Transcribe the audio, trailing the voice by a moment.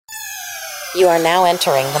You are now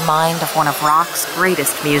entering the mind of one of rock's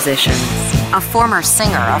greatest musicians, a former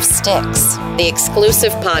singer of Styx. The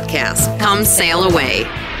exclusive podcast, Come Sail Away,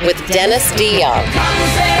 with Dennis DeYoung. Come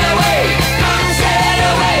sail away, come sail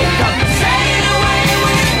away, come sail away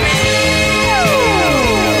with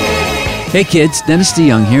me. Hey kids, Dennis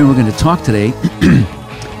DeYoung here, and we're going to talk today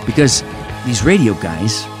because these radio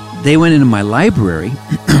guys, they went into my library.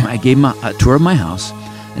 I gave them a tour of my house,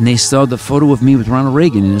 and they saw the photo of me with Ronald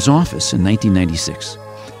Reagan in his office in 1996.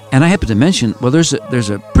 And I happened to mention, well, there's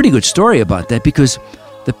a pretty good story about that, because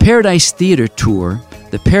the Paradise Theater tour,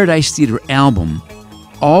 the Paradise Theater album,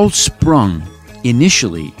 all sprung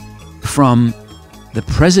initially from the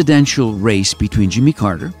presidential race between Jimmy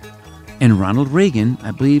Carter and Ronald Reagan,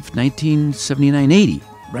 I believe 1979-80,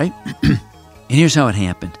 right? And here's how it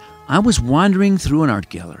happened. I was wandering through an art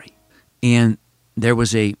gallery, and there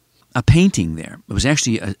was a painting there. It was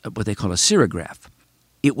actually what they call a serigraph.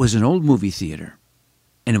 It was an old movie theater,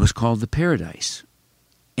 and it was called the Paradise.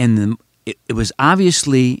 And it was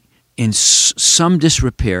obviously in some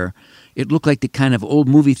disrepair. It looked like the kind of old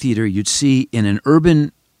movie theater you'd see in an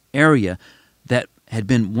urban area that had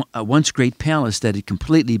been a once great palace that had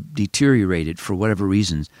completely deteriorated for whatever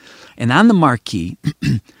reasons. And on the marquee,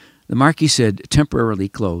 the marquee said, temporarily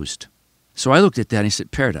closed. So I looked at that and I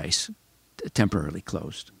said, Paradise, temporarily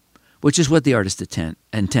closed, which is what the artist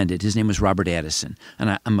intended. His name was Robert Addison,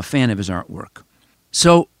 and I'm a fan of his artwork.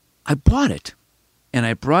 So I bought it, and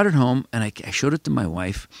I brought it home, and I showed it to my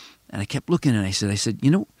wife, and I kept looking, and I said, you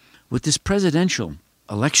know, with this presidential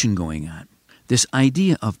election going on, this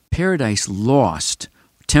idea of Paradise Lost,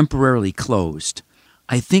 temporarily closed,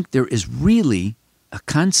 I think there is really a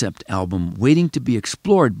concept album waiting to be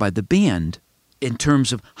explored by the band in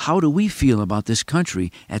terms of how do we feel about this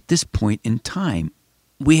country at this point in time.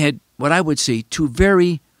 We had what I would say two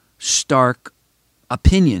very stark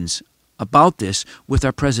opinions about this with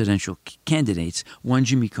our presidential candidates, one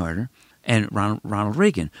Jimmy Carter and Ronald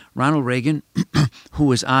Reagan. Ronald Reagan, who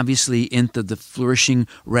was obviously into the flourishing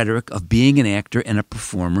rhetoric of being an actor and a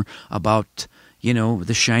performer about, you know,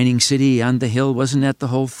 the shining city on the hill, wasn't that the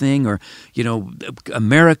whole thing? Or, you know,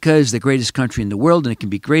 America is the greatest country in the world and it can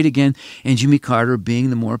be great again. And Jimmy Carter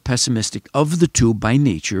being the more pessimistic of the two by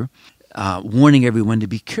nature, warning everyone to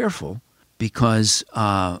be careful because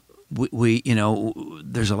we you know,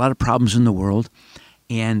 there's a lot of problems in the world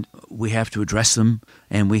and we have to address them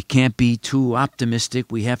and we can't be too optimistic.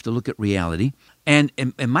 We have to look at reality. And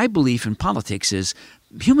my belief in politics is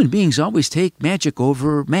human beings always take magic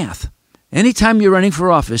over math. Anytime you're running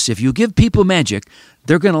for office, if you give people magic,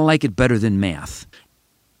 they're going to like it better than math.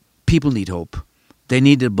 People need hope. They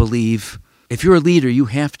need to believe. If you're a leader, you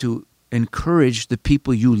have to encourage the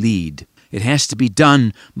people you lead. It has to be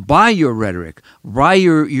done by your rhetoric, by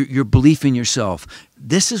your belief in yourself.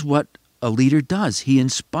 This is what a leader does. He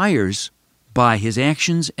inspires by his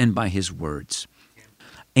actions and by his words.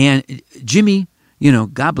 And Jimmy, you know,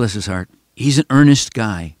 God bless his heart, he's an earnest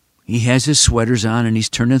guy. He has his sweaters on and he's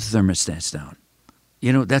turning the thermostats down.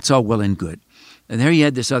 You know, that's all well and good. And there you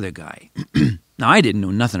had this other guy. Now, I didn't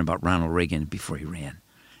know nothing about Ronald Reagan before he ran.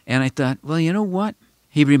 And I thought, well, you know what?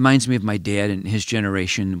 He reminds me of my dad and his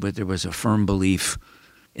generation, but there was a firm belief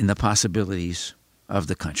in the possibilities of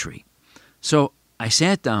the country. So I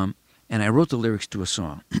sat down and I wrote the lyrics to a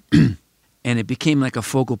song. And it became like a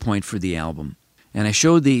focal point for the album. And I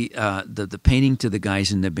showed the painting to the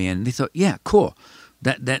guys in the band, and they thought, yeah, cool.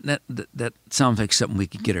 That sounds like something we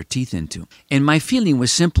could get our teeth into. And my feeling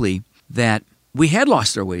was simply that we had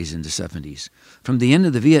lost our ways in the 70s. From the end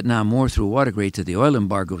of the Vietnam War through Watergate to the oil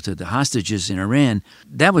embargo to the hostages in Iran,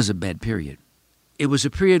 that was a bad period. It was a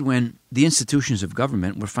period when the institutions of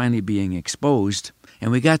government were finally being exposed,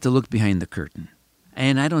 and we got to look behind the curtain.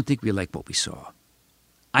 And I don't think we liked what we saw.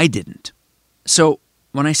 I didn't. So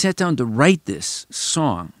when I sat down to write this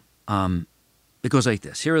song, it goes like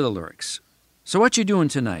this. Here are the lyrics. So what you doing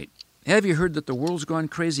tonight? Have you heard that the world's gone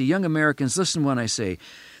crazy? Young Americans, listen when I say,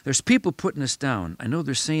 there's people putting us down. I know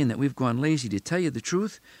they're saying that we've gone lazy. To tell you the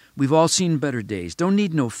truth, we've all seen better days. Don't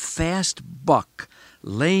need no fast buck,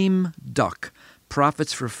 lame duck,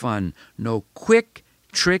 profits for fun, no quick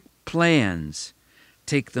trick plans.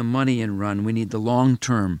 Take the money and run. We need the long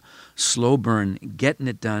term, slow burn, getting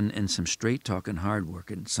it done, and some straight talking, hard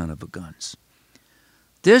working son of a guns.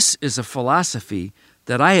 This is a philosophy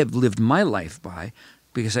that I have lived my life by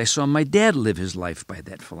because I saw my dad live his life by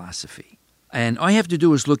that philosophy. And all you have to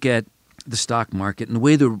do is look at the stock market and the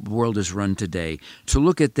way the world is run today to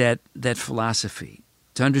look at that philosophy,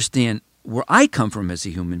 to understand where I come from as a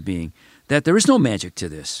human being, that there is no magic to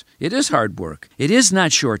this. It is hard work. It is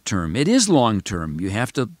not short term. It is long term. You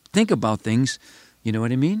have to think about things You know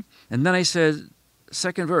what I mean? And then I said,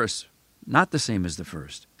 second verse, not the same as the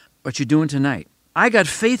first. What you doing tonight? I got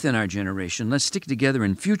faith in our generation. Let's stick together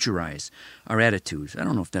and futurize our attitudes. I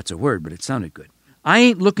don't know if that's a word, but it sounded good. I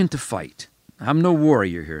ain't looking to fight. I'm no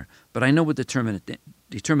warrior here, but I know with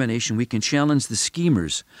determination we can challenge the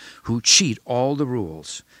schemers who cheat all the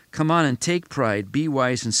rules. Come on and take pride, be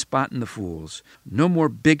wise and spotting the fools. No more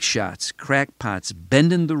big shots, crackpots,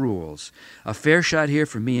 bending the rules. A fair shot here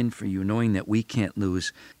for me and for you, knowing that we can't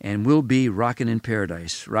lose. And we'll be rocking in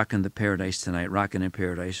paradise, rocking the paradise tonight, rocking in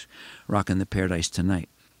paradise, rocking the paradise tonight.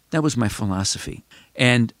 That was my philosophy.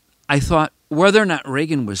 And I thought whether or not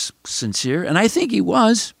Reagan was sincere, and I think he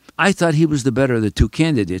was, I thought he was the better of the two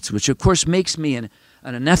candidates, which of course makes me an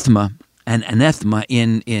anathema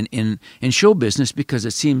in show business, because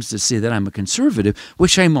it seems to say that I'm a conservative,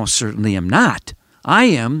 which I most certainly am not. I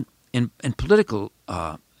am, in political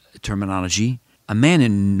terminology, a man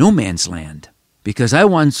in no man's land, because I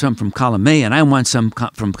want some from column A and I want some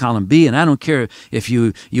from column B, and I don't care if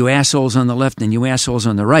you assholes on the left and you assholes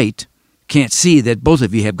on the right can't see that both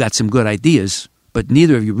of you have got some good ideas, but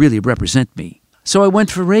neither of you really represent me. So I went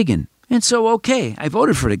for Reagan. And so, okay, I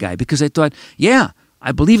voted for the guy because I thought, yeah,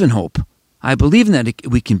 I believe in hope. I believe in that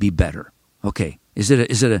we can be better. Okay, is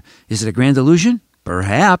it a grand illusion?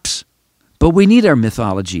 Perhaps. But we need our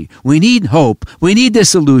mythology. We need hope. We need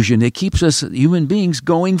this illusion that keeps us human beings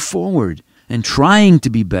going forward and trying to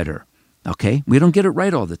be better. Okay, we don't get it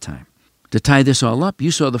right all the time. To tie this all up,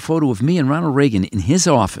 you saw the photo of me and Ronald Reagan in his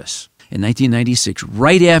office in 1996,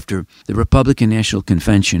 right after the Republican National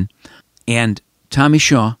Convention. And Tommy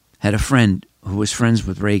Shaw had a friend who was friends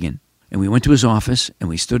with Reagan. And we went to his office, and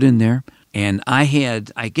we stood in there. And I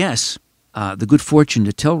had, I guess, the good fortune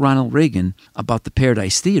to tell Ronald Reagan about the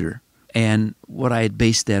Paradise Theater and what I had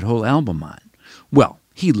based that whole album on. Well,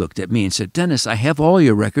 he looked at me and said, Dennis, I have all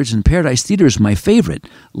your records, and Paradise Theater is my favorite,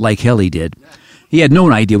 like hell he did. He had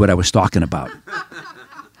no idea what I was talking about.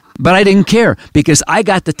 But I didn't care, because I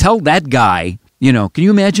got to tell that guy, can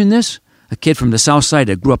you imagine this? A kid from the South Side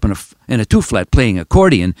that grew up in a two-flat playing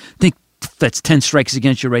accordion, think that's 10 strikes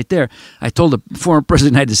against you right there. I told the former president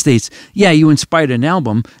of the United States, yeah, you inspired an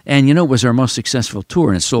album, and it was our most successful tour,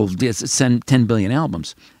 and it sold 10 billion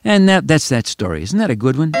albums. And that's that story. Isn't that a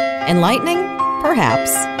good one? Enlightening?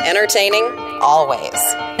 Perhaps. Entertaining? Always.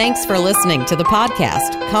 Thanks for listening to the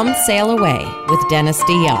podcast, Come Sail Away with Dennis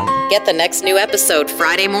DeYoung. Get the next new episode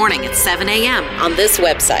Friday morning at 7 a.m. on this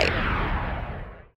website.